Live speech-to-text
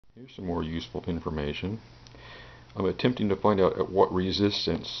Here's some more useful information. I'm attempting to find out at what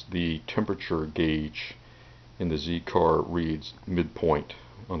resistance the temperature gauge in the Z car reads midpoint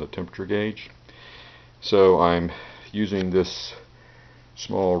on the temperature gauge. So I'm using this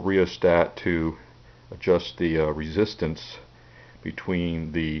small rheostat to adjust the resistance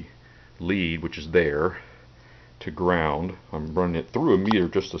between the lead, which is there, to ground. I'm running it through a meter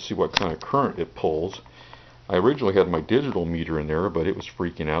just to see what kind of current it pulls. I originally had my digital meter in there, but it was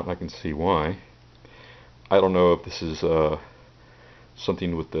freaking out, and I can see why. I don't know if this is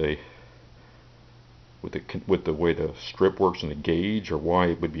something with the way the strip works in the gauge, or why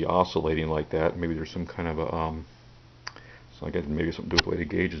it would be oscillating like that. Maybe there's some kind of a so I guess maybe something to do with the way the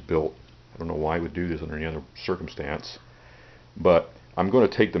gauge is built. I don't know why it would do this under any other circumstance. But I'm going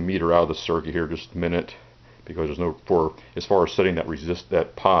to take the meter out of the circuit here just a minute, because there's no, as far as setting that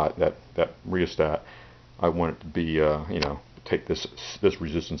that rheostat, I want it to be take this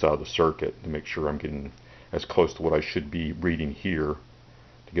resistance out of the circuit to make sure I'm getting as close to what I should be reading here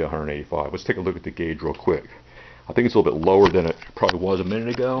to get 185. Let's take a look at the gauge real quick. I think it's a little bit lower than it probably was a minute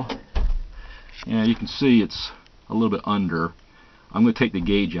ago. Yeah, you can see it's a little bit under. I'm going to take the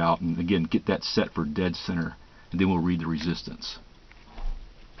gauge out and again get that set for dead center, and then we'll read the resistance.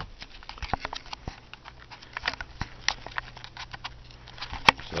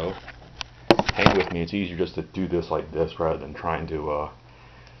 So hang with me, it's easier just to do this like this rather than trying to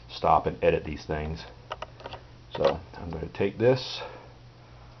stop and edit these things. So I'm going to take this,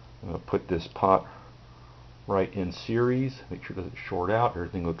 I'm going to put this pot right in series, make sure it doesn't short out,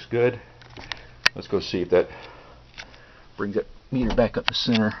 everything looks good. Let's go see if that brings that meter back up to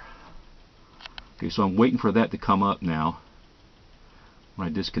center. Okay, so I'm waiting for that to come up now. When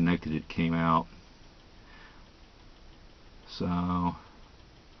I disconnected it, came out. So I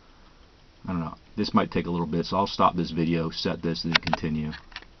don't know, this might take a little bit, so I'll stop this video, set this, and then continue.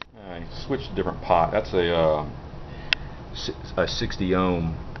 Alright, switch to a different pot. That's a 60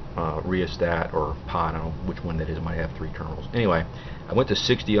 ohm rheostat or pot. I don't know which one that is. It might have 3 terminals. Anyway, I went to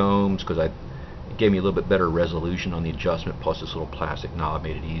 60 ohms because it gave me a little bit better resolution on the adjustment, plus this little plastic knob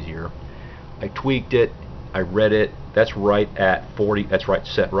made it easier. I tweaked it, I read it, that's right at 40, that's right,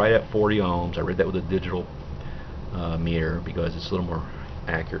 set right at 40 ohms. I read that with a digital meter because it's a little more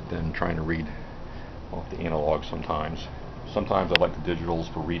accurate than trying to read off the analog sometimes. Sometimes I like the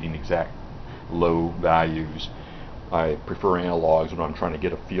digitals for reading exact low values. I prefer analogs when I'm trying to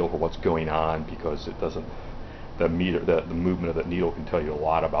get a feel for what's going on, because it doesn't, the movement of that needle can tell you a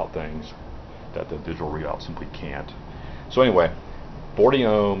lot about things that the digital readout simply can't. So anyway, 40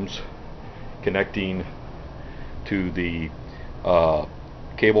 ohms, connecting to the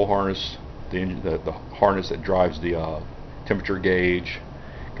cable harness, the harness that drives the temperature gauge,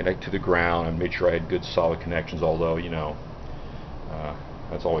 connect to the ground, and made sure I had good solid connections, although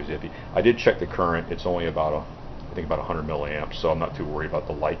that's always iffy. I did check the current. It's only about I think about 100 milliamps, so I'm not too worried about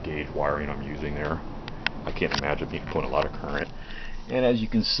the light gauge wiring I'm using there. I can't imagine me pulling a lot of current. And as you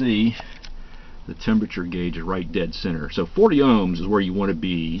can see, the temperature gauge is right dead center. So 40 ohms is where you want to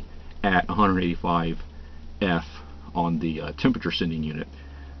be at 185 F on the temperature sending unit.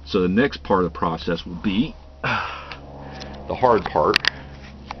 So the next part of the process will be the hard part,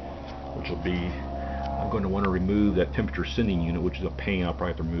 which will be I'm going to want to remove that temperature sending unit, which is a pain. I'll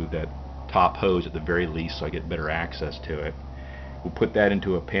probably have to remove that top hose at the very least so I get better access to it. We'll put that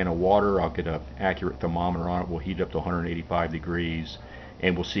into a pan of water. I'll get an accurate thermometer on it. We'll heat it up to 185 degrees,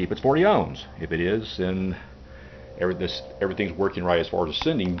 and we'll see if it's 40 ohms. If it is, then everything's working right as far as the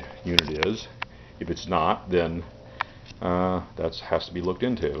sending unit is. If it's not, then that has to be looked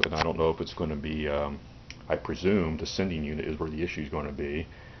into, and I don't know if it's going to be, I presume the sending unit is where the issue is going to be.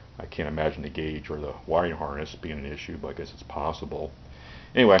 I can't imagine the gauge or the wiring harness being an issue, but I guess it's possible.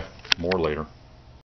 Anyway, more later.